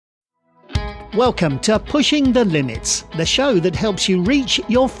Welcome to Pushing the Limits, the show that helps you reach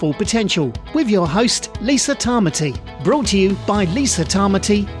your full potential, with your host, Lisa Tamati. Brought to you by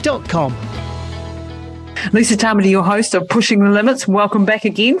lisatamati.com. Lisa Tamati, your host of Pushing the Limits. Welcome back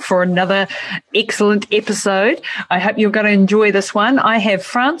again for another excellent episode. I hope you're going to enjoy this one. I have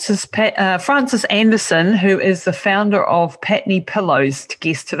Frances Anderson, who is the founder of Patney Pillows, to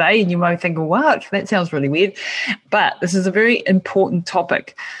guest today. And you might think, what? That sounds really weird. But this is a very important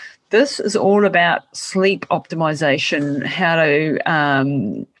topic. This is all about sleep optimization, how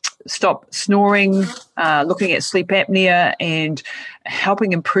to stop snoring, looking at sleep apnea, and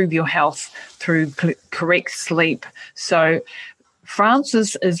helping improve your health through correct sleep. So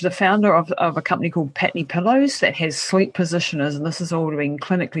Frances is the founder of a company called Patney Pillows that has sleep positioners, and this has all been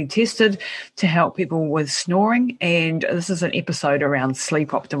clinically tested to help people with snoring. And this is an episode around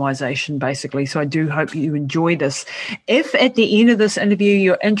sleep optimization, basically. So I do hope you enjoy this. If at the end of this interview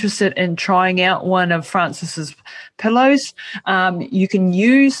you're interested in trying out one of Frances's pillows, you can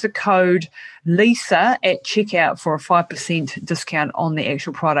use the code Lisa at checkout for a 5% discount on the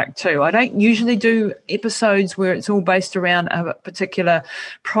actual product too. I don't usually do episodes where it's all based around a particular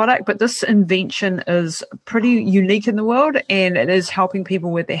product, but this invention is pretty unique in the world, and it is helping people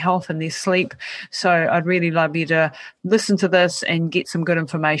with their health and their sleep. So I'd really love you to listen to this and get some good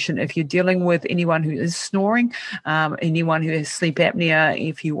information. If you're dealing with anyone who is snoring, anyone who has sleep apnea,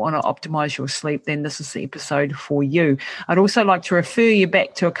 if you want to optimize your sleep, then this is the episode for you. I'd also like to refer you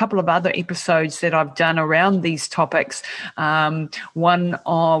back to a couple of other episodes that I've done around these topics. One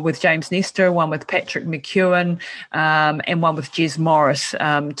with James Nestor, one with Patrick McEwen, and one with Jez Morris.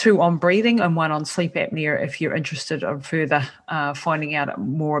 Two on breathing and one on sleep apnea if you're interested in further finding out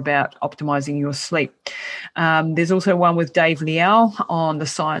more about optimizing your sleep. There's also one with Dave Liao on the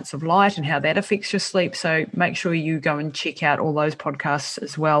science of light and how that affects your sleep. So make sure you go and check out all those podcasts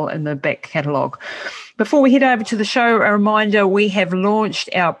as well in the back catalogue. Before we head over to the show, a reminder, we have launched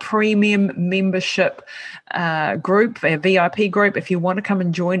our premium membership group, a VIP group. If you want to come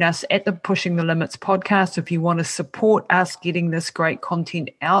and join us at the Pushing the Limits podcast, if you want to support us getting this great content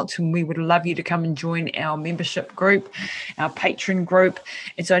out, and we would love you to come and join our membership group, our patron group.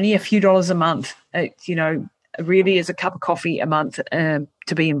 It's only a few dollars a month. It really is a cup of coffee a month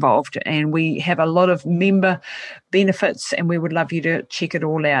to be involved, and we have a lot of member benefits, and we would love you to check it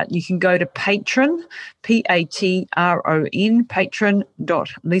all out. You can go to Patron, Patron,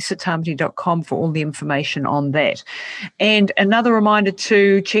 patron.lisatamati.com for all the information on that. And another reminder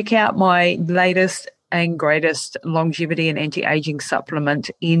to check out my latest and greatest longevity and anti-aging supplement,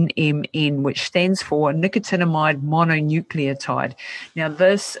 NMN, which stands for nicotinamide mononucleotide. Now,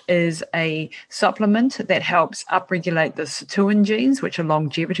 this is a supplement that helps upregulate the sirtuin genes, which are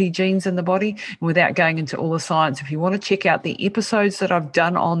longevity genes in the body. And without going into all the science, if you want to check out the episodes that I've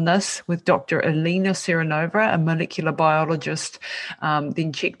done on this with Dr. Elena Serenova, a molecular biologist,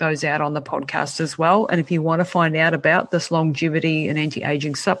 then check those out on the podcast as well. And if you want to find out about this longevity and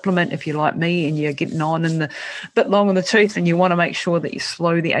anti-aging supplement, if you're like me and you're getting on in the bit long in the tooth and you want to make sure that you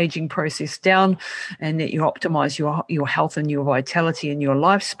slow the aging process down and that you optimize your health and your vitality and your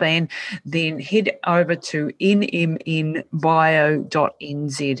lifespan, then head over to nmnbio.nz,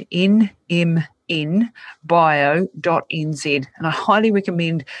 nmnbio.nz. And I highly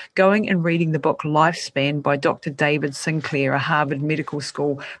recommend going and reading the book Lifespan by Dr. David Sinclair, a Harvard Medical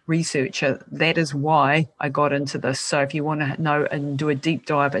School researcher. That is why I got into this. So if you want to know and do a deep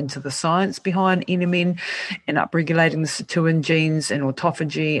dive into the science behind NMN and upregulating the sirtuin genes and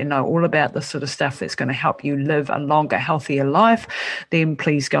autophagy and know all about this sort of stuff that's going to help you live a longer, healthier life, then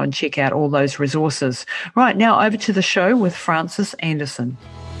please go and check out all those resources. Right, now over to the show with Frances Anderson.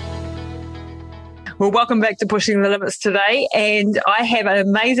 Well, welcome back to Pushing the Limits today, and I have an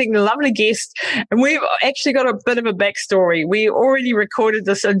amazing, lovely guest, and we've actually got a bit of a backstory. We already recorded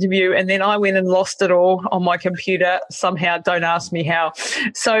this interview, and then I went and lost it all on my computer somehow. Don't ask me how.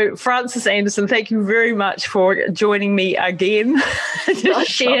 So, Frances Anderson, thank you very much for joining me again to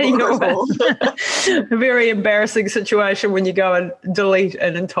share your very embarrassing situation when you go and delete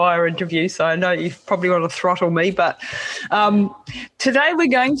an entire interview. So I know you probably want to throttle me, but today we're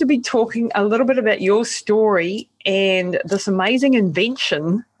going to be talking a little bit about your story and this amazing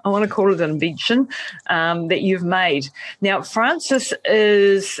invention, I want to call it an invention, that you've made. Now, Frances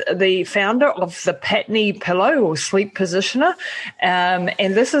is the founder of the Patney Pillow or Sleep Positioner, and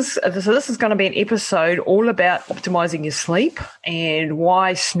this is going to be an episode all about optimizing your sleep and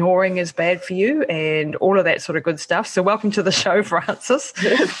why snoring is bad for you and all of that sort of good stuff. So welcome to the show, Frances,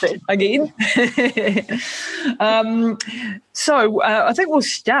 again. So I think we'll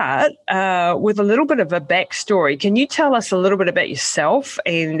start with a little bit of a backstory. Can you tell us a little bit about yourself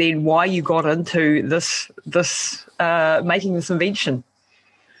and then why you got into this making this invention?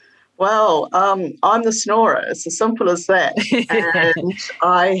 Well, I'm the snorer. It's as simple as that. And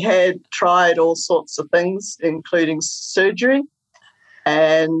I had tried all sorts of things, including surgery,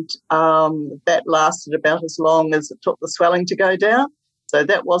 and that lasted about as long as it took the swelling to go down. So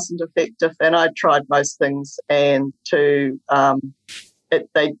that wasn't effective, and I tried most things, and they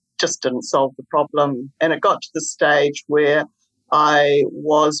just didn't solve the problem. And it got to the stage where I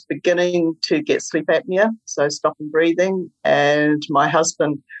was beginning to get sleep apnea, so stopping breathing, and my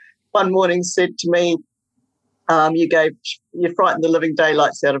husband one morning said to me, you frightened the living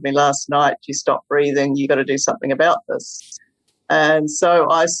daylights out of me last night. You stopped breathing. You got to do something about this. And so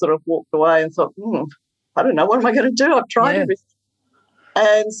I sort of walked away and thought, I don't know, what am I going to do? I've tried everything.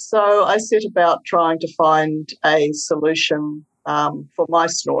 And so I set about trying to find a solution for my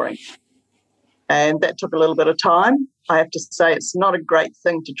snoring. And that took a little bit of time. I have to say it's not a great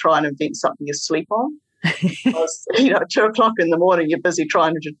thing to try and invent something you sleep on. Because, 2 o'clock in the morning, you're busy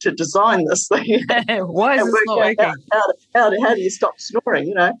trying to design this thing. Why is this not working? How do you stop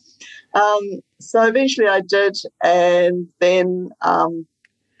snoring, So eventually I did, and then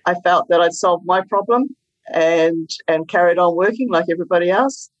I felt that I'd solved my problem and carried on working like everybody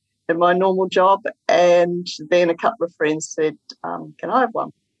else in my normal job. And then a couple of friends said, can I have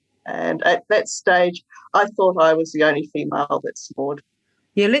one? And at that stage, I thought I was the only female that snored.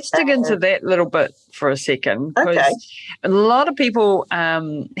 Yeah, let's dig into that a little bit for a second. Okay. A lot of people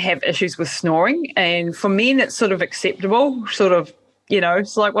have issues with snoring, and for men it's sort of acceptable,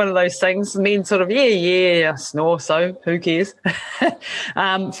 it's like one of those things. Men sort of, I snore, so who cares?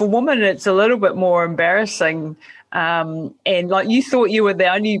 For women, it's a little bit more embarrassing. And like you thought you were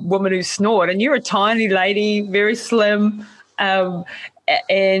the only woman who snored, and you're a tiny lady, very slim. And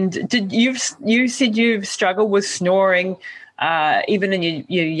you said you've struggled with snoring even in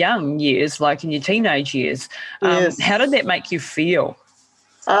your young years, like in your teenage years. Yes. How did that make you feel?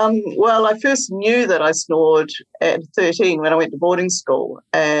 Well, I first knew that I snored at 13 when I went to boarding school.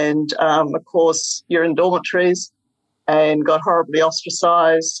 And, of course, you're in dormitories and got horribly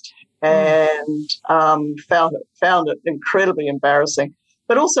ostracised and found it incredibly embarrassing,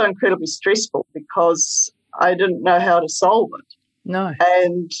 but also incredibly stressful because I didn't know how to solve it. No.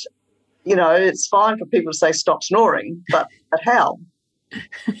 And, it's fine for people to say stop snoring, but how?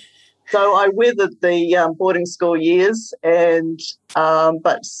 So I weathered the boarding school years,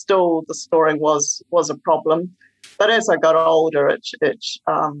 but still the snoring was a problem. But as I got older, it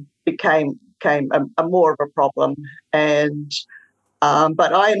became a more of a problem. And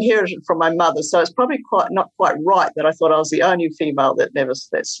but I inherited it from my mother, so it's probably not quite right that I thought I was the only female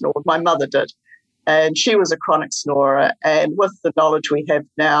that snored. My mother did. And she was a chronic snorer. And with the knowledge we have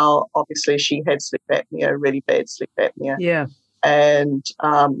now, obviously she had sleep apnea, really bad sleep apnea. Yeah. And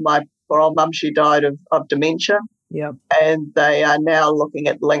my poor old mum, she died of dementia. Yeah. And they are now looking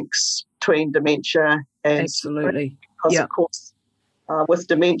at links between dementia and absolutely. Because, of course, with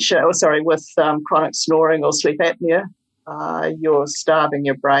chronic snoring or sleep apnea, you're starving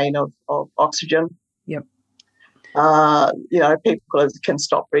your brain of oxygen. Yep. People can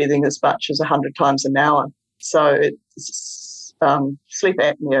stop breathing as much as 100 times an hour. So sleep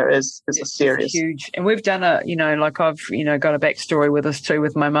apnea is a serious. Huge. And we've done I've, got a backstory with us too,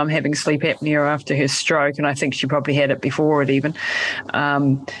 with my mum having sleep apnea after her stroke. And I think she probably had it before it even.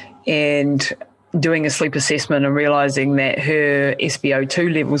 And doing a sleep assessment and realising that her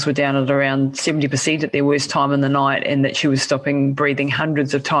SpO2 levels were down at around 70% at their worst time in the night, and that she was stopping breathing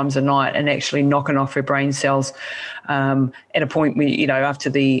hundreds of times a night and actually knocking off her brain cells at a point where, after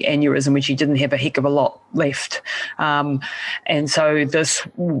the aneurysm, when she didn't have a heck of a lot left. And so this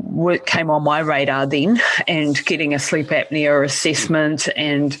work came on my radar then, and getting a sleep apnea assessment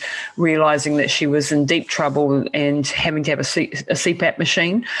and realising that she was in deep trouble and having to have a CPAP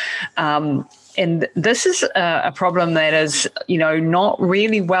machine. And this is a problem that is, not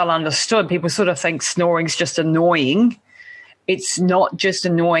really well understood. People sort of think snoring's just annoying. It's not just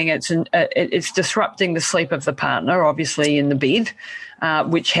annoying. It's disrupting the sleep of the partner, obviously, in the bed,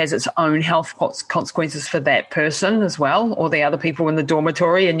 which has its own health consequences for that person as well, or the other people in the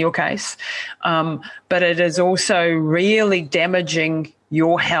dormitory in your case. But it is also really damaging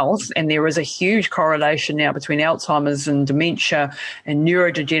your health, and there is a huge correlation now between Alzheimer's and dementia and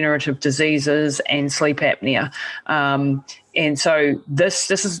neurodegenerative diseases and sleep apnea. And so this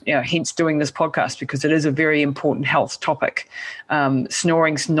is, hence doing this podcast, because it is a very important health topic.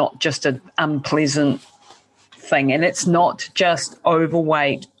 Snoring's not just an unpleasant thing, and it's not just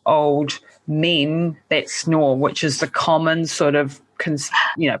overweight, old men that snore, which is the common sort of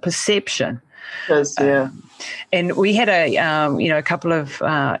perception. Yes, yeah. And we had a couple of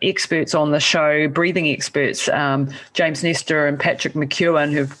experts on the show, breathing experts, James Nestor and Patrick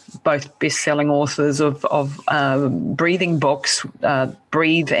McEwen, who've both best-selling authors of breathing books,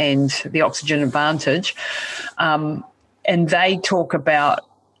 Breathe and The Oxygen Advantage. And they talk about,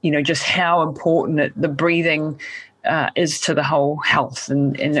 just how important the breathing is to the whole health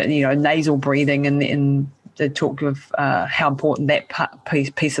and nasal breathing and they talk of how important that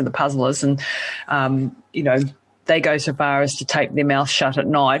piece of the puzzle is. And, they go so far as to tape their mouth shut at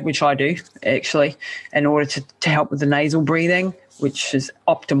night, which I do, actually, in order to help with the nasal breathing, which is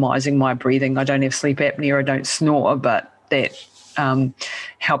optimizing my breathing. I don't have sleep apnea, I don't snore, but that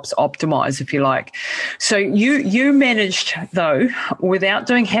helps optimize, if you like. So you managed, though, without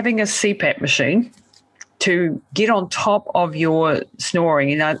having a CPAP machine, to get on top of your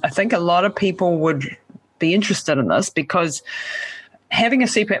snoring. And I think a lot of people would be interested in this because having a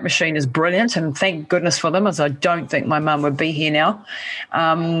CPAP machine is brilliant, and thank goodness for them, as I don't think my mum would be here now.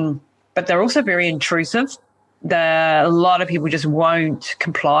 But they're also very intrusive. A lot of people just won't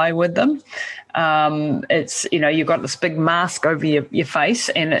comply with them. It's, you've got this big mask over your face,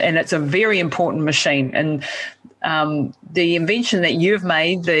 and it's a very important machine. And the invention that you've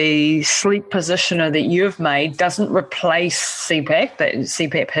made, the sleep positioner that you've made, doesn't replace CPAP. That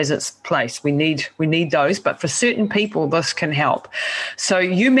CPAP has its place. We need those, but for certain people, this can help. So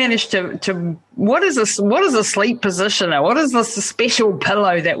you managed to what is a sleep positioner? What is this special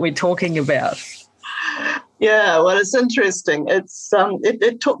pillow that we're talking about? Yeah, well, it's interesting. It's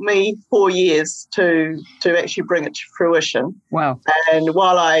it took me 4 years to actually bring it to fruition. Wow! And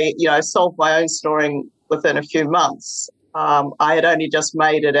while I solved my own snoring within a few months, I had only just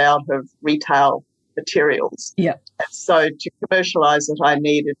made it out of retail materials. Yeah. And so to commercialise it, I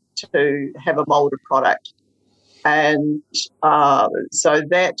needed to have a moulded product, and so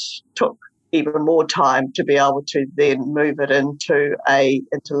that took even more time to be able to then move it into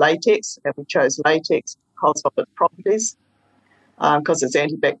latex, and we chose latex because of its properties, because it's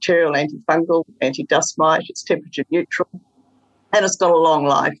antibacterial, antifungal, anti-dust mite, it's temperature neutral, and it's got a long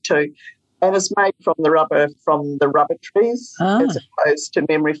life too. And it's made from the rubber trees, as opposed to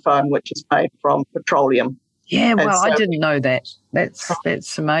memory foam, which is made from petroleum. Yeah, well, I didn't know that.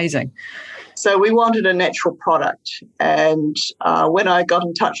 That's amazing. So we wanted a natural product, and when I got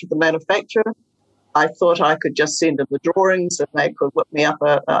in touch with the manufacturer, I thought I could just send them the drawings and they could whip me up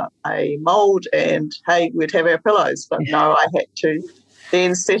a mould and, hey, we'd have our pillows. But no, I had to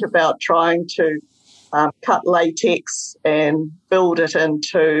then set about trying to cut latex and build it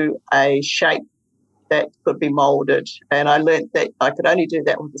into a shape that could be moulded. And I learnt that I could only do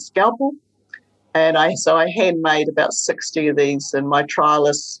that with a scalpel. And so I handmade about 60 of these, and my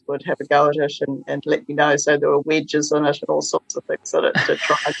trialists would have a go at it and let me know. So there were wedges in it and all sorts of things in it to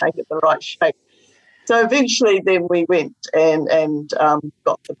try and make it the right shape. So eventually then we went and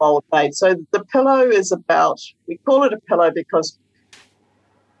got the mould made. So the pillow is we call it a pillow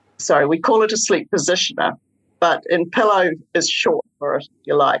we call it a sleep positioner, but pillow is short for it, if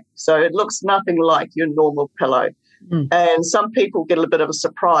you like. So it looks nothing like your normal pillow. And some people get a bit of a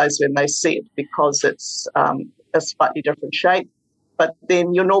surprise when they see it because it's a slightly different shape. But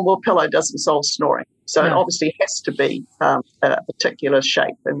then your normal pillow doesn't solve snoring. So it obviously has to be a particular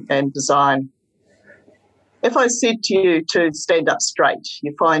shape and design. If I said to you to stand up straight,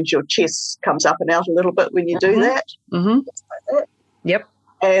 you find your chest comes up and out a little bit when you do that. Mm-hmm. Just like that. Yep.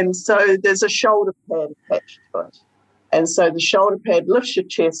 And so there's a shoulder pad attached to it. And so the shoulder pad lifts your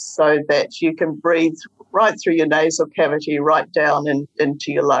chest so that you can breathe right through your nasal cavity, right down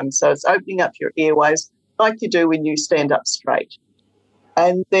into your lungs. So it's opening up your airways like you do when you stand up straight.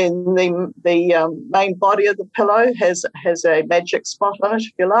 And then the main body of the pillow has a magic spot on it,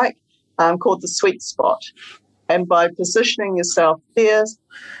 if you like, called the sweet spot. And by positioning yourself there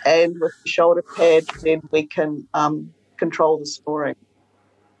and with the shoulder pad, then we can control the snoring.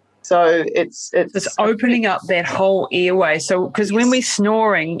 So it's opening up that whole airway. So because when we're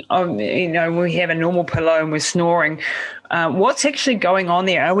snoring, when we have a normal pillow and we're snoring, what's actually going on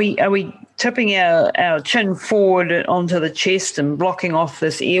there? Are we tipping our chin forward onto the chest and blocking off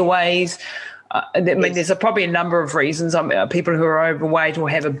this airways? There's probably a number of reasons. People who are overweight or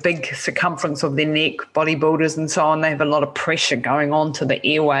have a big circumference of their neck, bodybuilders and so on, they have a lot of pressure going on to the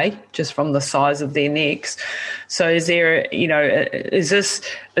airway just from the size of their necks. So is there, is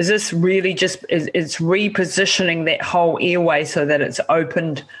this really just, it's repositioning that whole airway so that it's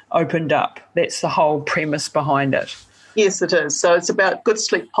opened up? That's the whole premise behind it. Yes, it is. So it's about good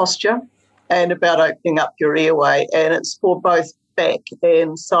sleep posture and about opening up your airway, and it's for both back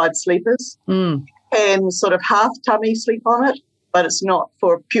and side sleepers. And sort of half tummy sleep on it, but it's not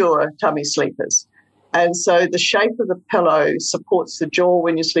for pure tummy sleepers. And so the shape of the pillow supports the jaw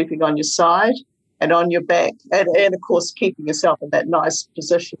when you're sleeping on your side and on your back, and of course keeping yourself in that nice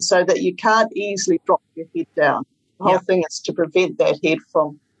position so that you can't easily drop your head down. The whole thing is to prevent that head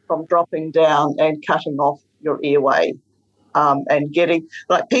from dropping down and cutting off your airway. And getting,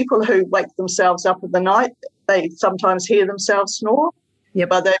 like people who wake themselves up in the night, they sometimes hear themselves snore,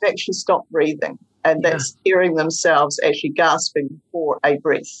 but they've actually stopped breathing, and that's hearing themselves actually gasping for a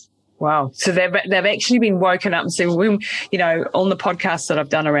breath. Wow. So they've actually been woken up and said, when, you know, on the podcasts that I've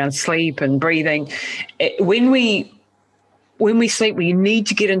done around sleep and breathing, when we sleep, we need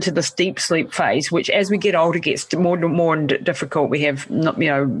to get into this deep sleep phase, which as we get older gets more and more difficult. We have,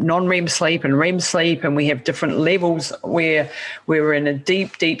 non-REM sleep and REM sleep, and we have different levels where we're in a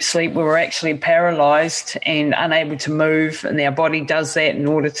deep, deep sleep where we're actually paralyzed and unable to move, and our body does that in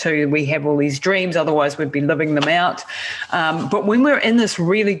order to, we have all these dreams, otherwise we'd be living them out. But when we're in this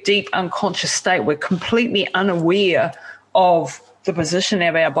really deep unconscious state, we're completely unaware of the position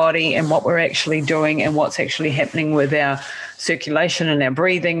of our body and what we're actually doing and what's actually happening with our circulation and our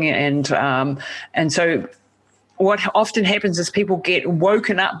breathing. And so what often happens is people get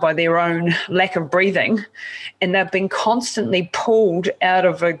woken up by their own lack of breathing, and they've been constantly pulled out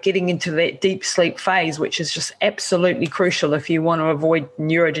of getting into that deep sleep phase, which is just absolutely crucial if you want to avoid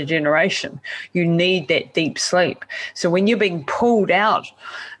neurodegeneration. You need that deep sleep. So when you're being pulled out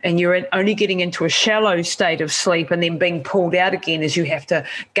and you're only getting into a shallow state of sleep and then being pulled out again as you have to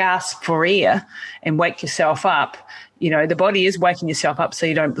gasp for air and wake yourself up, you know, the body is waking yourself up so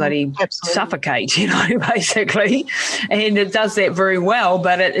you don't bloody suffocate, you know, basically. And it does that very well,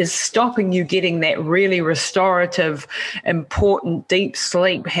 but it is stopping you getting that really restorative, important deep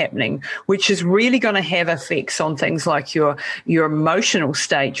sleep happening, which is really going to have effects on things like your emotional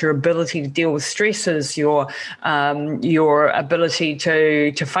state, your ability to deal with stresses, your ability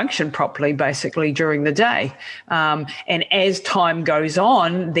to function properly, basically, during the day. And as time goes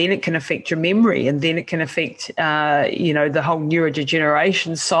on, then it can affect your memory, and then it can affect the whole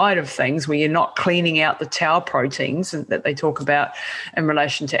neurodegeneration side of things, where you're not cleaning out the tau proteins that they talk about in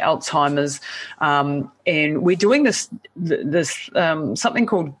relation to Alzheimer's. And we're doing this something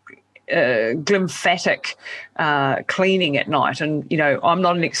called glymphatic cleaning at night. And, you know, I'm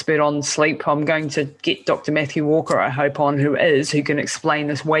not an expert on sleep. I'm going to get Dr. Matthew Walker, I hope, on, who can explain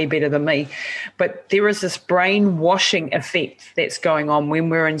this way better than me. But there is this brain washing effect that's going on when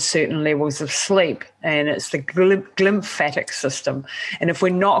we're in certain levels of sleep, and it's the glymphatic system. And if we're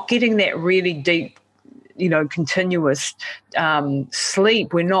not getting that really deep, continuous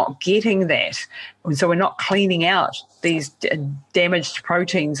sleep, we're not getting that. And so we're not cleaning out these damaged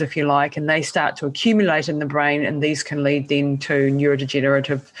proteins, if you like, and they start to accumulate in the brain, and these can lead then to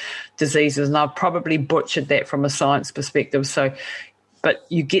neurodegenerative diseases. And I've probably butchered that from a science perspective. So, but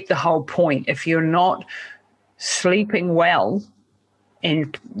you get the whole point. If you're not sleeping well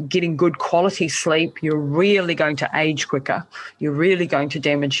and getting good quality sleep, you're really going to age quicker. You're really going to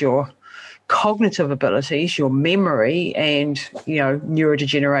damage your cognitive abilities, your memory, and,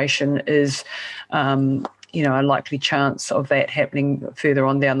 neurodegeneration is, a likely chance of that happening further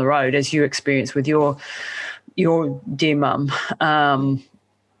on down the road, as you experience with your dear mum.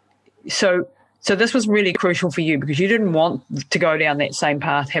 So this was really crucial for you because you didn't want to go down that same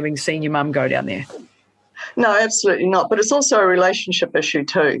path, having seen your mum go down there. No, absolutely not. But it's also a relationship issue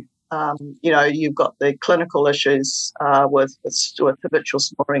too. You've got the clinical issues with habitual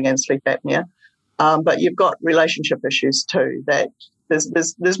snoring and sleep apnea, but you've got relationship issues too. That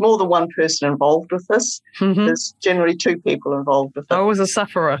there's more than one person involved with this. Mm-hmm. There's generally two people involved with it. Always a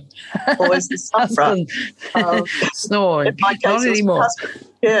sufferer. Always the sufferer. Snoring. Not anymore.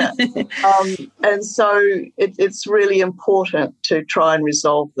 Yeah. And so it's really important to try and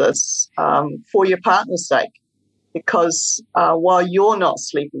resolve this for your partner's sake. Because while you're not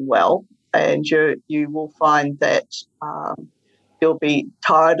sleeping well, and you will find that you'll be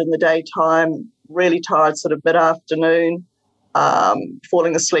tired in the daytime, really tired sort of mid-afternoon,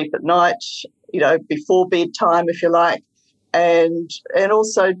 falling asleep at night, before bedtime, if you like, and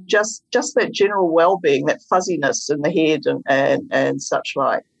also just that general well-being, that fuzziness in the head and such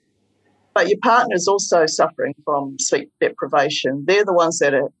like. But your partner is also suffering from sleep deprivation. They're the ones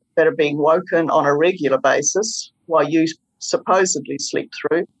that are being woken on a regular basis while you supposedly sleep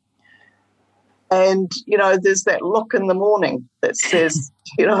through. And, there's that look in the morning that says,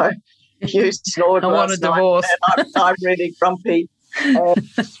 you snored last night and I'm really grumpy.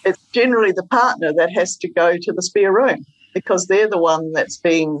 It's generally the partner that has to go to the spare room because they're the one that's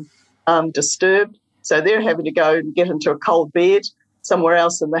being disturbed. So they're having to go and get into a cold bed somewhere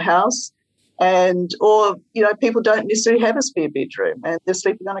else in the house. Or people don't necessarily have a spare bedroom and they're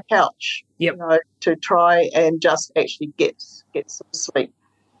sleeping on a couch, to try and just actually get some sleep.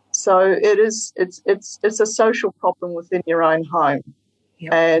 So it's a social problem within your own home.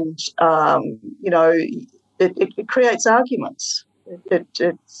 Yep. And, it creates arguments. It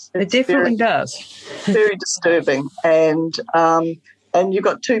definitely does. Very disturbing. And you've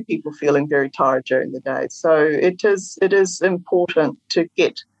got two people feeling very tired during the day. So it is important to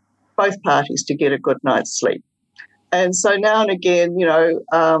get both parties to get a good night's sleep. And so now and again, you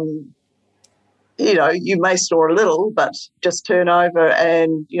may snore a little, but just turn over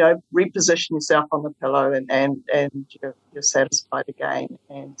and, reposition yourself on the pillow and you're satisfied again.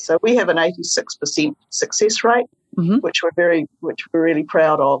 And so we have an 86% success rate, which we're really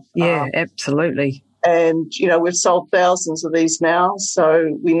proud of. Yeah, absolutely. And, we've sold thousands of these now,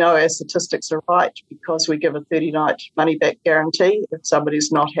 so we know our statistics are right because we give a 30-night money-back guarantee if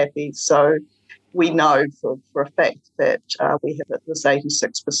somebody's not happy. So we know for a fact that we have this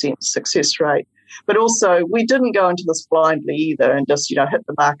 86% success rate. But also, we didn't go into this blindly either and just, hit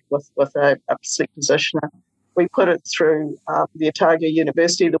the market with a sleep positioner. We put it through the Otago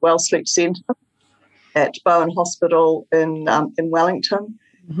University, the Well Sleep Centre at Bowen Hospital in Wellington.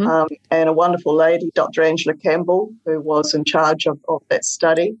 And a wonderful lady, Dr. Angela Campbell, who was in charge of that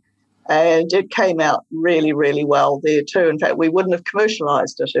study. And it came out really, really well there too. In fact, we wouldn't have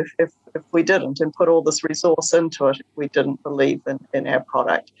commercialised it if we didn't and put all this resource into it if we didn't believe in our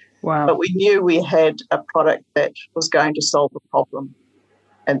product. Wow. But we knew we had a product that was going to solve the problem.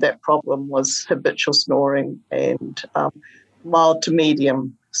 And that problem was habitual snoring and mild to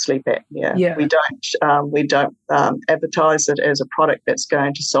medium sleep apnea. Yeah. We don't advertise it as a product that's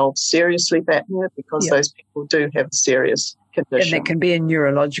going to solve serious sleep apnea because those people do have a serious condition. And that can be a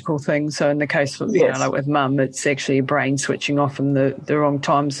neurological thing. So in the case of, like with mum, it's actually a brain switching off in the wrong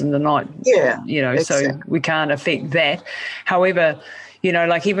times in the night. Yeah. Exactly. So we can't affect that. However,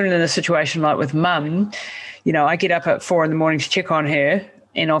 like even in a situation like with mum, I get up at 4 a.m. to check on her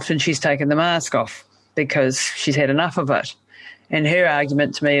and often she's taken the mask off because she's had enough of it. And her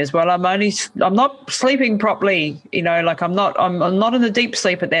argument to me is, well, I'm not sleeping properly, I'm not in a deep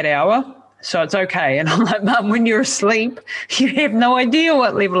sleep at that hour, so it's okay. And I'm like, Mum, when you're asleep, you have no idea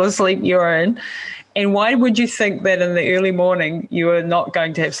what level of sleep you're in. And why would you think that in the early morning you are not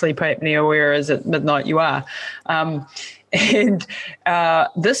going to have sleep apnea, whereas at midnight you are? And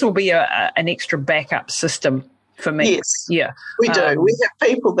this will be an extra backup system for me. Yes, yeah, we do. We have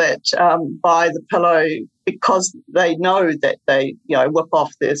people that buy the pillow because they know that they, whip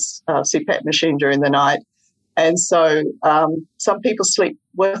off this CPAP machine during the night. And so some people sleep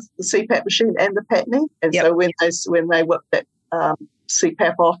with the CPAP machine and the Patney. And so when they whip that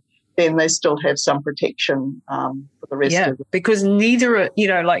CPAP off, then they still have some protection for the rest of it. Because neither,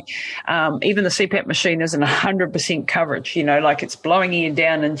 even the CPAP machine isn't 100% coverage, it's blowing air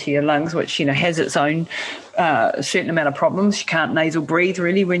down into your lungs, which, has its own certain amount of problems. You can't nasal breathe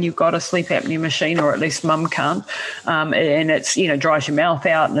really when you've got a sleep apnea machine, or at least mum can't. And it's, dries your mouth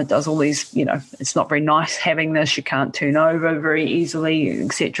out and it does all these, it's not very nice having this. You can't turn over very easily,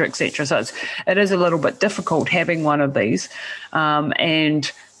 et cetera, et cetera. So it is a little bit difficult having one of these.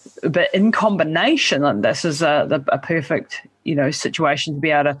 But in combination, this is a perfect, situation to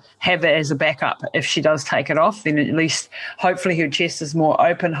be able to have it as a backup. If she does take it off, then at least hopefully her chest is more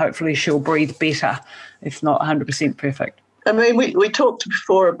open. Hopefully she'll breathe better, if not 100% perfect. I mean, we talked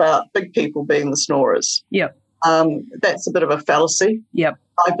before about big people being the snorers. Yep. That's a bit of a fallacy. Yep.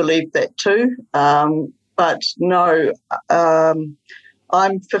 I believe that too. But no,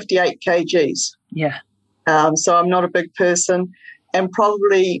 I'm 58 kgs. Yeah. So I'm not a big person. And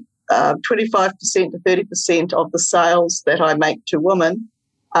probably 25% to 30% of the sales that I make to women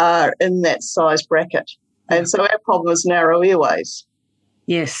are in that size bracket. And so our problem is narrow airways.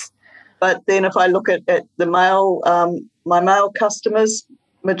 Yes. But then if I look at the male, my male customers,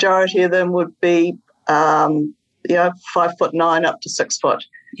 majority of them would be, 5'9" up to 6 foot.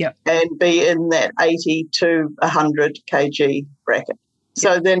 Yep. And be in that 80 to 100 kg bracket.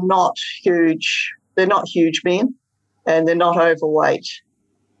 So they're not huge. They're not huge men. And they're not overweight.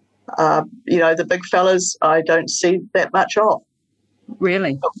 The big fellas, I don't see that much of.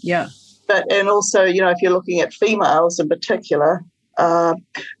 Really? Yeah. And also, if you're looking at females in particular,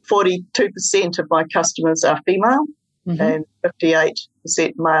 42% of my customers are female and 58%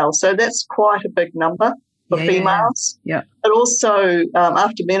 male. So that's quite a big number for females. Yeah. But also,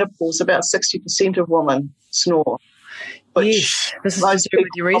 after menopause, about 60% of women snore. Which this is to do with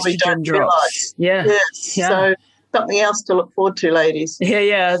your estrogen drops. Yeah. Yes. Yeah. So something else to look forward to, ladies.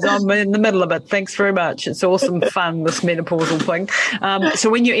 Yeah, I'm in the middle of it. Thanks very much. It's awesome fun, this menopausal thing. So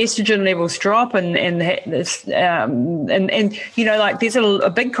when your estrogen levels drop and you know, like there's a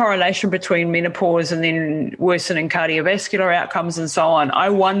big correlation between menopause and then worsening cardiovascular outcomes and so on. I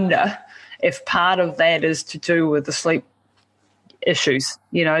wonder if part of that is to do with the sleep issues,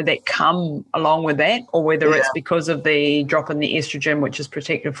 you know, that come along with that, or whether it's because of the drop in the estrogen, which is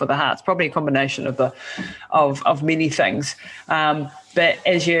protective for the heart. It's probably a combination of many things. But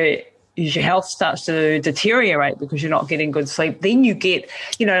as your health starts to deteriorate because you're not getting good sleep, then you get,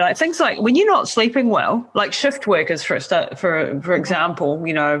 you know, like things like when you're not sleeping well, like shift workers, for example,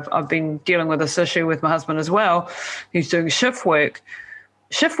 you know, I've been dealing with this issue with my husband as well, who's doing shift work.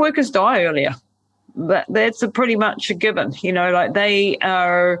 Shift workers die earlier. That's pretty much a given, you know, like they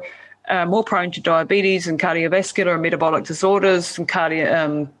are more prone to diabetes and cardiovascular and metabolic disorders and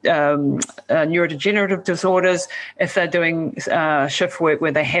neurodegenerative disorders if they're doing shift work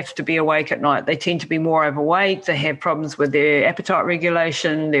where they have to be awake at night. They tend to be more overweight. They have problems with their appetite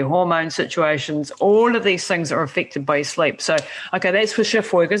regulation, their hormone situations. All of these things are affected by sleep. So, okay, that's for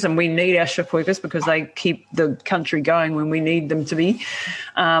shift workers, and we need our shift workers because they keep the country going when we need them to be.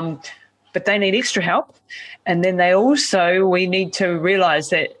 But they need extra help. And then we need to realize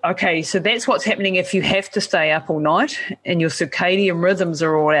that, okay, so that's what's happening if you have to stay up all night and your circadian rhythms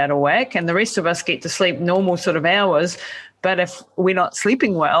are all out of whack, and the rest of us get to sleep normal sort of hours. But if we're not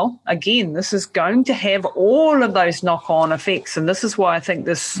sleeping well, again, this is going to have all of those knock-on effects. And this is why I think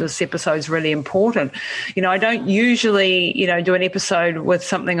this episode is really important. You know, I don't usually, you know, do an episode with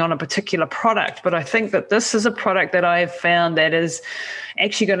something on a particular product, but I think that this is a product that I have found that is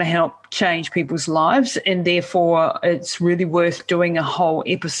actually going to help change people's lives. And therefore, it's really worth doing a whole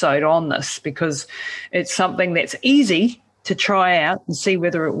episode on this because it's something that's easy to try out and see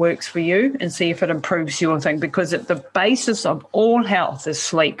whether it works for you and see if it improves your thing, because at the basis of all health is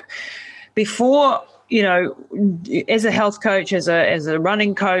sleep. Before, you know, as a health coach, as a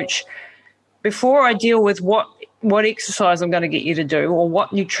running coach, before I deal with what exercise I'm going to get you to do or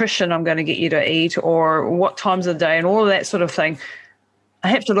what nutrition I'm going to get you to eat or what times of the day and all of that sort of thing, I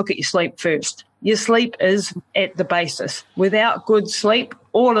have to look at your sleep first. Your sleep is at the basis. Without good sleep,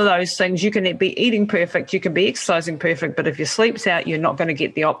 all of those things, you can be eating perfect, you can be exercising perfect, but if your sleep's out, you're not going to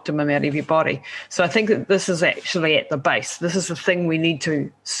get the optimum out of your body. So I think that this is actually at the base. This is the thing we need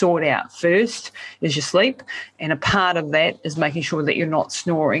to sort out first, is your sleep. And a part of that is making sure that you're not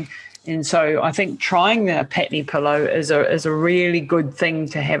snoring. And so I think trying the Patney pillow is a really good thing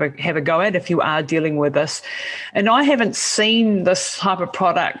to have a go at if you are dealing with this. And I haven't seen this type of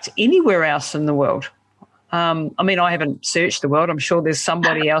product anywhere else in the world. I mean, I haven't searched the world. I'm sure there's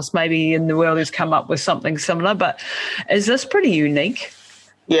somebody else maybe in the world who's come up with something similar. But is this pretty unique?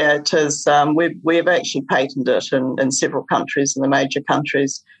 Yeah, it is. We've actually patented it in several countries, in the major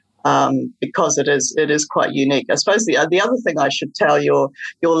countries. Because it is quite unique. I suppose the other thing I should tell your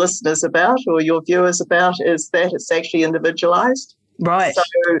listeners about or your viewers about is that it's actually individualized. Right. So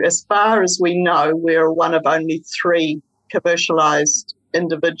as far as we know, we're one of only 3 commercialized,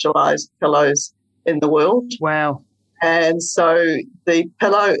 individualized pillows in the world. Wow. And so the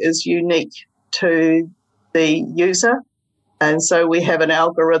pillow is unique to the user. And so we have an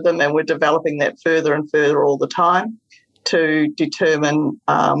algorithm and we're developing that further and further all the time to determine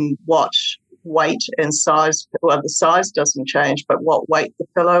what weight and size, well, the size doesn't change, but what weight the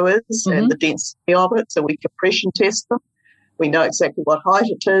pillow is and the density of it. So we compression test them. We know exactly what height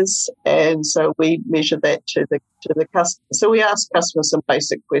it is, and so we measure that to the customer. So we ask customers some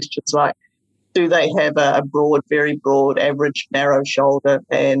basic questions like, do they have a broad, very broad, average, narrow shoulder,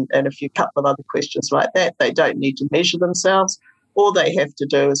 and a few couple of other questions like that. They don't need to measure themselves. All they have to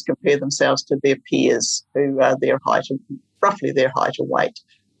do is compare themselves to their peers who are roughly their height and weight.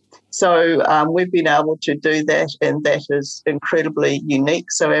 So we've been able to do that, and that is incredibly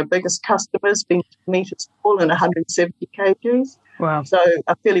unique. So our biggest customer has been meters tall and 170 kgs. Wow. So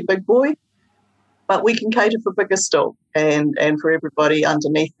a fairly big boy, but we can cater for bigger still. And for everybody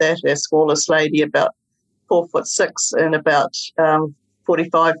underneath that, our smallest lady, about 4'6" and about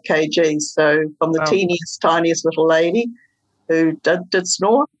 45 kgs. So from the tiniest little lady who did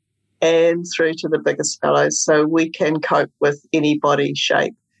snore and through to the biggest fellows. So we can cope with any body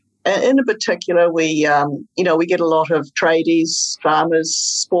shape. And in particular, we get a lot of tradies, farmers,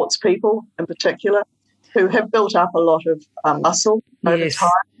 sports people in particular, who have built up a lot of muscle over time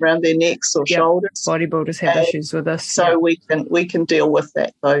around their necks or shoulders. Bodybuilders have issues with this. So we can deal with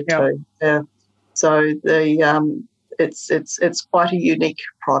that though too. Yeah. So it's quite a unique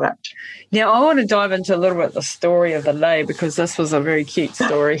product. Now, I want to dive into a little bit the story of the day, because this was a very cute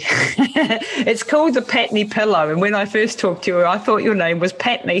story. It's called the Patney Pillow, and when I first talked to you, I thought your name was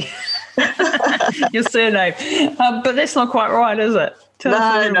Patney, your surname, but that's not quite right, is it? Tell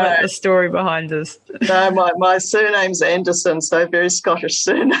us a little bit the story behind this. No, my surname's Anderson, so very Scottish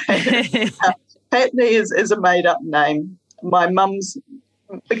surname. Patney is a made-up name.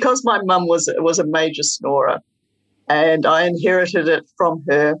 Because my mum was a major snorer, and I inherited it from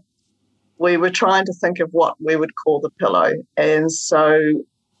her, we were trying to think of what we would call the pillow. And so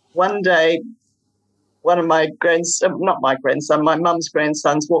one day, one of my my mum's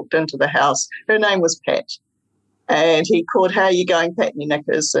grandsons walked into the house. Her name was Pat. And he called, "How are you going, Patney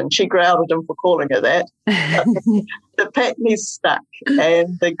Knickers?" And she growled at him for calling her that. The Patney stuck,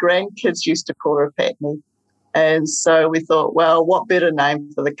 and the grandkids used to call her Patney. And so we thought, well, what better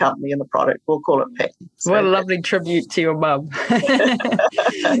name for the company and the product? We'll call it Patney. So what a lovely tribute to your mum.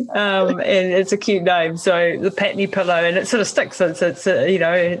 And it's a cute name. So the Patney Pillow, and it sort of sticks. It's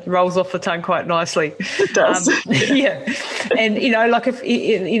it rolls off the tongue quite nicely. It does. Yeah. And, like if,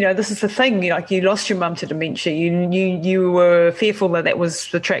 this is the thing, like you lost your mum to dementia. You were fearful that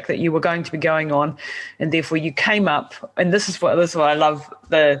was the track that you were going to be going on. And therefore you came up, and this is what I love,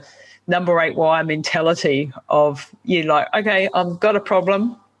 the number 8 wire mentality of you like, okay, I've got a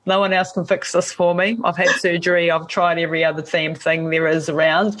problem. No one else can fix this for me. I've had surgery. I've tried every other damn thing there is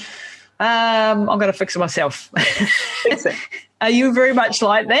around. I'm going to fix it myself. Exactly. Are you very much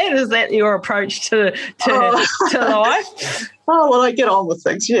like that? Is that your approach to life? Oh, well, I get on with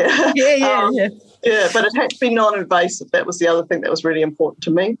things, yeah. Yeah. Yeah, but it had to be non-invasive. That was the other thing that was really important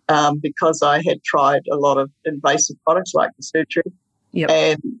to me, because I had tried a lot of invasive products like the surgery.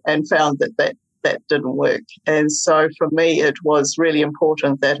 Yep. And found that didn't work. And so for me, it was really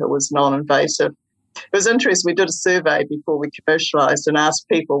important that it was non-invasive. It was interesting. We did a survey before we commercialised and asked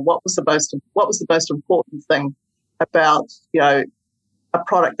people what was the most important thing about a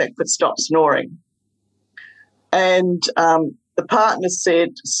product that could stop snoring. And the partners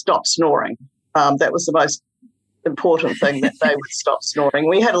said stop snoring. That was the most important thing, that they would stop snoring.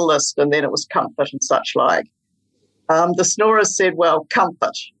 We had a list, and then it was comfort and such like. The snorers said, well,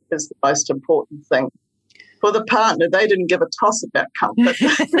 comfort is the most important thing. For the partner, they didn't give a toss about comfort.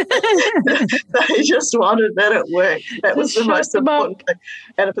 They just wanted that it worked. That was the most important thing.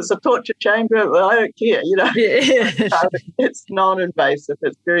 And if it's a torture chamber, well, I don't care, Yeah. It's non-invasive.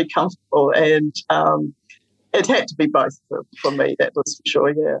 It's very comfortable. And it had to be both for me. That was for sure,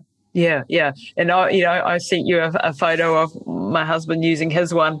 yeah. Yeah. And I sent you a photo of my husband using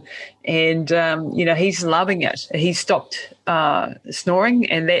his one, and he's loving it. He stopped snoring,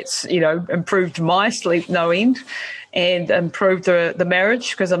 and that's improved my sleep no end, and improved the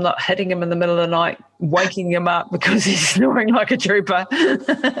marriage, because I'm not hitting him in the middle of the night, waking him up because he's snoring like a trooper.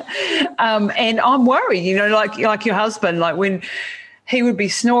 And I'm worried, like your husband, like when he would be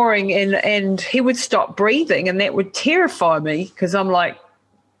snoring and he would stop breathing, and that would terrify me, because I'm like,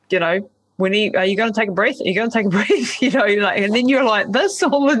 when are you going to take a breath? Are you going to take a breath? And then you're like this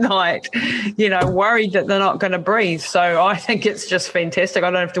all the night, worried that they're not going to breathe. So I think it's just fantastic.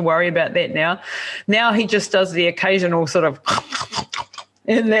 I don't have to worry about that now. Now he just does the occasional sort of,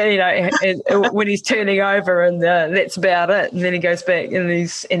 and then, when he's turning over, and that's about it. And then he goes back, and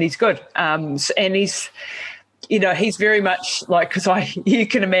he's good. And he's very much like, because you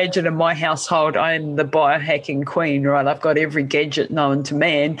can imagine in my household, I'm the biohacking queen, right? I've got every gadget known to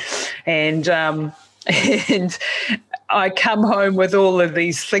man, and I come home with all of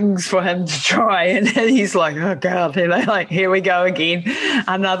these things for him to try, and he's like, oh God, here we go again.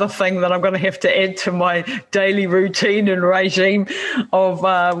 Another thing that I'm going to have to add to my daily routine and regime of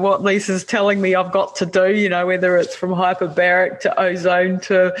what Lisa's telling me I've got to do, whether it's from hyperbaric to ozone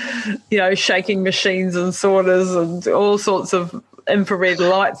to, shaking machines and sauners and all sorts of infrared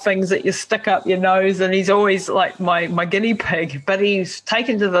light things that you stick up your nose. And he's always like my guinea pig, but he's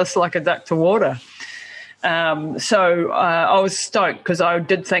taken to this like a duck to water. So I was stoked, because I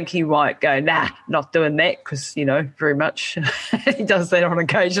did think he might go, nah, not doing that, because, very much he does that on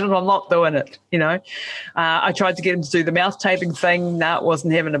occasion, and I'm not doing it, I tried to get him to do the mouth taping thing. No, it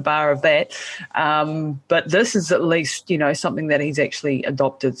wasn't having a bar of that. But this is at least, something that he's actually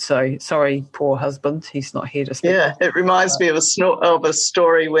adopted. So sorry, poor husband, he's not here to speak. Yeah, it reminds me of a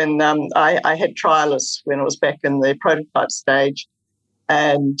story when I had trialists when it was back in the prototype stage.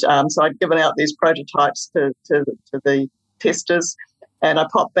 And so I'd given out these prototypes to the testers, and I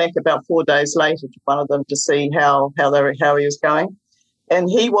popped back about 4 days later to one of them to see how he was going. And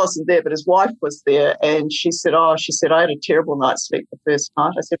he wasn't there, but his wife was there, and she said, I had a terrible night's sleep the first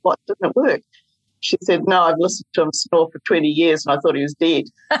night. I said, what, didn't it work? she said, no, I've listened to him snore for 20 years and I thought he was dead.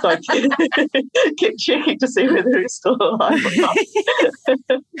 So I kept checking to see whether he's still alive or not.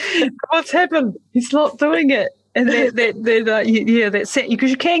 What's happened? He's not doing it. And that sound,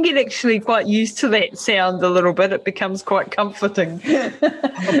 because you can get actually quite used to that sound a little bit. It becomes quite comforting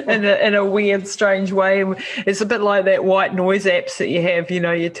in a weird, strange way. It's a bit like that white noise apps that you have.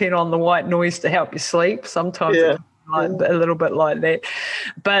 You turn on the white noise to help you sleep. Sometimes it's a little bit like that.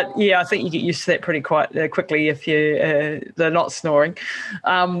 But I think you get used to that pretty quite quickly if they're not snoring.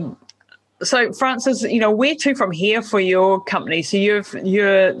 So Francis, where to from here for your company? So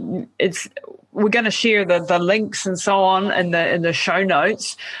we're going to share the links and so on in the show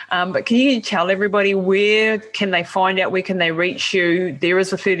notes. But can you tell everybody where can they find out, where can they reach you? There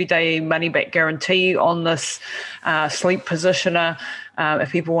is a 30-day money-back guarantee on this sleep positioner.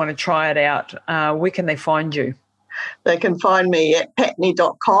 If people want to try it out, where can they find you? They can find me at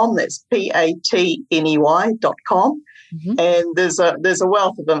patney.com. That's patney.com. Mm-hmm. And there's a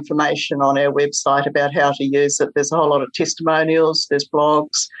wealth of information on our website about how to use it. There's a whole lot of testimonials, there's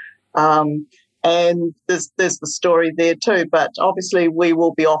blogs, and there's the story there too. But obviously we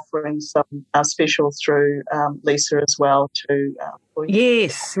will be offering some special through Lisa as well too.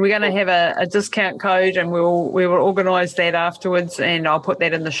 Yes, we're going to have a discount code, and we will organise that afterwards, and I'll put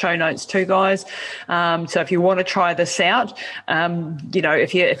that in the show notes too, guys. So if you want to try this out,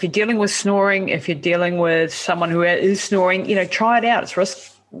 if you're dealing with snoring, if you're dealing with someone who is snoring, try it out. It's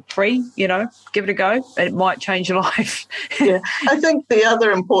risk-free, give it a go. It might change your life. Yeah, I think the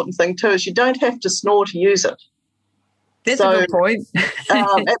other important thing too is you don't have to snore to use it. That's a good point.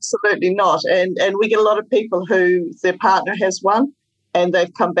 Absolutely not. And we get a lot of people who their partner has one, and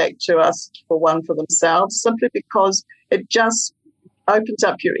they've come back to us for one for themselves simply because it just opens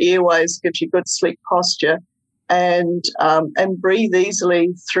up your airways, gives you good sleep posture, and breathe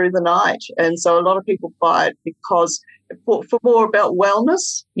easily through the night. And so a lot of people buy it because for more about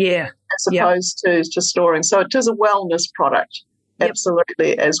wellness, as opposed to just snoring. So it is a wellness product,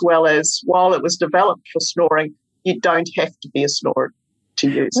 absolutely, as well as while it was developed for snoring, you don't have to be a snorer to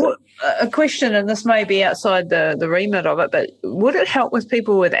use it. A question, and this may be outside the remit of it, but would it help with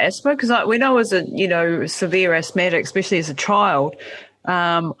people with asthma? Because when I was a severe asthmatic, especially as a child,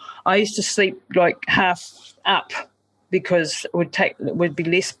 I used to sleep like half up because it would be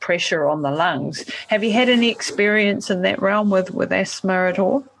less pressure on the lungs. Have you had any experience in that realm with asthma at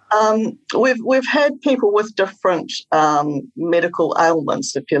all? We've had people with different medical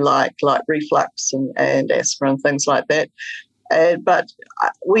ailments, if you like reflux and asthma and things like that. But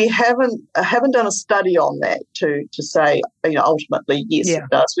we haven't done a study on that to say, ultimately, yes, it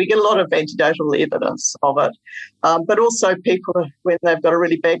does. We get a lot of anecdotal evidence of it. But also people, when they've got a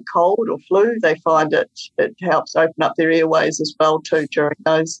really bad cold or flu, they find it helps open up their airways as well, too, during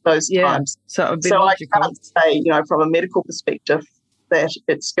those times. So it would be logical. I can't say, from a medical perspective, that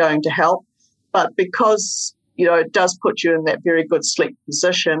it's going to help. But because, it does put you in that very good sleep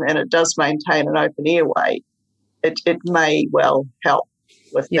position and it does maintain an open airway, it may well help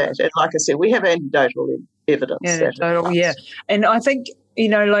with that. And like I said, we have anecdotal evidence. And I think,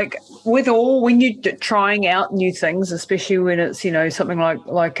 when you're trying out new things, especially when it's, something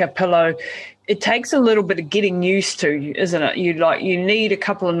like a pillow, it takes a little bit of getting used to, isn't it? You need a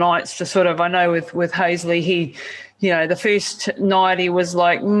couple of nights to sort of, I know with Hazley, he, the first night he was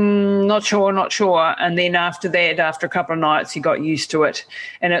like, not sure. And then after that, after a couple of nights, he got used to it.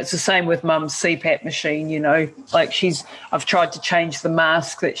 And it's the same with Mum's CPAP machine, I've tried to change the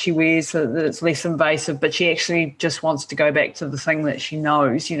mask that she wears so that it's less invasive, but she actually just wants to go back to the thing that she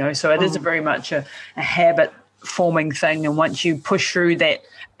knows, So it is very much a habit forming thing. And once you push through that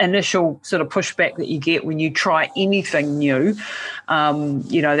initial sort of pushback that you get when you try anything new,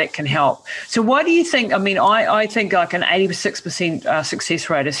 that can help. So why do you think, I think like an 86% success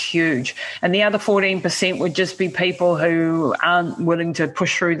rate is huge, and the other 14% would just be people who aren't willing to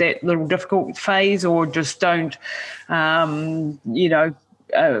push through that little difficult phase or just don't, aren't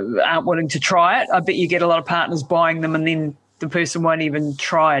willing to try it. I bet you get a lot of partners buying them and then the person won't even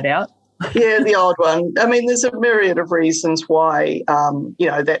try it out. Yeah, the odd one. There's a myriad of reasons why,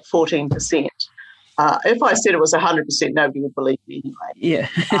 that 14%. If I said it was 100%, nobody would believe me anyway. Yeah.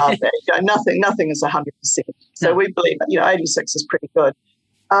 Nothing is 100%. So we believe, 86 is pretty good.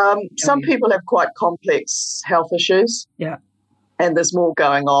 Some people have quite complex health issues. Yeah. And there's more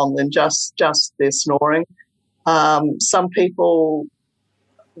going on than just their snoring. Some people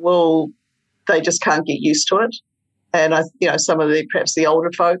they just can't get used to it. And, perhaps the older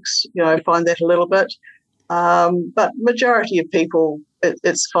folks, find that a little bit. But majority of people,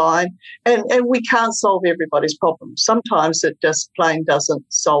 it's fine. And we can't solve everybody's problem. Sometimes it just plain doesn't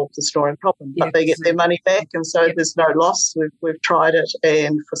solve the snoring problem, but they get their money back, and so there's no loss. We've tried it,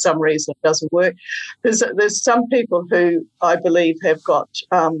 and for some reason it doesn't work. There's some people who I believe have got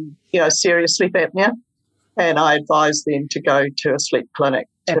serious sleep apnea, and I advise them to go to a sleep clinic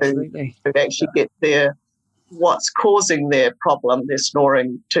to actually get what's causing their problem, their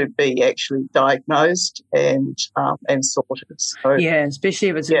snoring, to be actually diagnosed and sorted. So, especially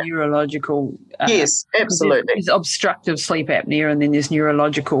if it's a neurological. Yes, absolutely. There's obstructive sleep apnea, and then there's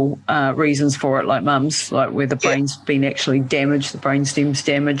neurological reasons for it, like mum's, like where the brain's been actually damaged, the brainstem's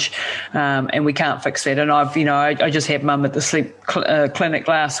damaged, and we can't fix that. And I just had mum at the sleep clinic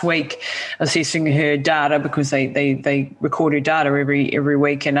last week assessing her data, because they record her data every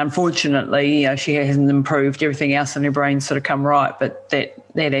week, and unfortunately, she hasn't improved. Everything else in her brain sort of come right, but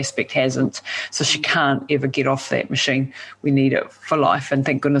that aspect hasn't. So she can't ever get off that machine. We need it for life, and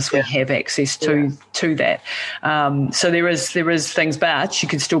thank goodness we have access to that. So there is things, but she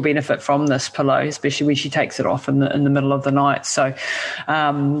could still benefit from this pillow, especially when she takes it off in the middle of the night. So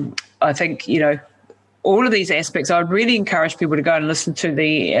I think, all of these aspects, I would really encourage people to go and listen to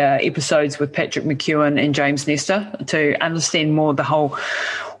the episodes with Patrick McEwen and James Nestor to understand more the whole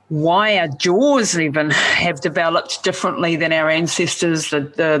why our jaws even have developed differently than our ancestors,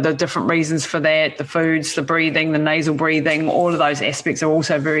 the different reasons for that, the foods, the breathing, the nasal breathing, all of those aspects are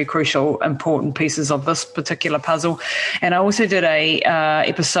also very crucial, important pieces of this particular puzzle. And I also did a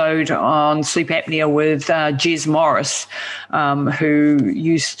episode on sleep apnea with Jez Morris, who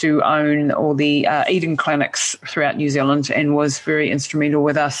used to own all the Eden clinics throughout New Zealand and was very instrumental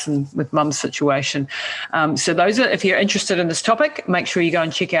with us and with Mum's situation. So those are, if you're interested in this topic, make sure you go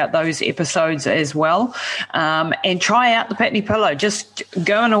and check out those episodes as well, and try out the Patney pillow. Just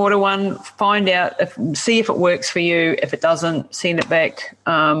go and order one, find out, see if it works for you. If it doesn't, send it back.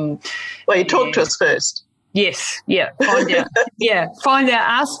 Well, you talk to us first. Yes, find out. Find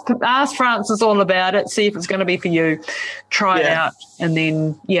out. Ask Francis all about it. See if it's going to be for you. Try it out, and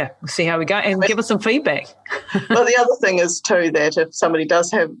then we'll see how we go, and give us some feedback. Well, the other thing is too that if somebody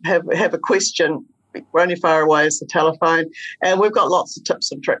does have a question, we're only far away as the telephone, and we've got lots of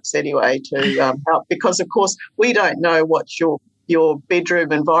tips and tricks anyway to help, because of course we don't know what your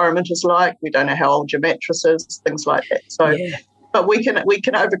bedroom environment is like. We don't know how old your mattress is, things like that. So, but we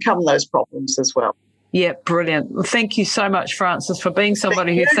can overcome those problems as well. Yeah, brilliant. Well, thank you so much, Francis, for being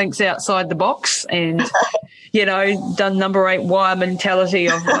somebody who thinks outside the box and, done number 8 wire mentality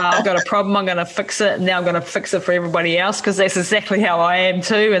of, I've got a problem, I'm going to fix it, and now I'm going to fix it for everybody else, because that's exactly how I am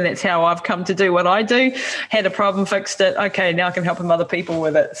too, and that's how I've come to do what I do. Had a problem, fixed it. Okay, now I can help other people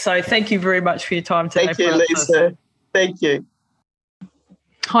with it. So thank you very much for your time today, Francis. Thank you, Lisa. Thank you.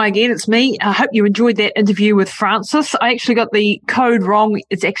 Hi again, it's me. I hope you enjoyed that interview with Francis. I actually got the code wrong.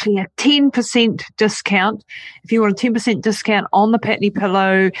 It's actually a 10% discount. If you want a 10% discount on the Patney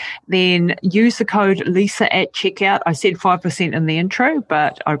pillow, then use the code Lisa at checkout. I said 5% in the intro,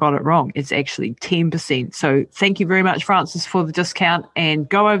 but I got it wrong. It's actually 10%. So thank you very much, Francis, for the discount, and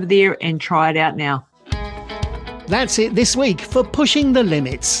go over there and try it out now. That's it this week for Pushing the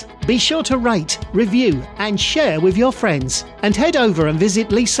Limits. Be sure to rate, review and share with your friends. And head over and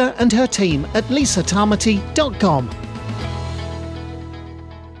visit Lisa and her team at lisatamati.com.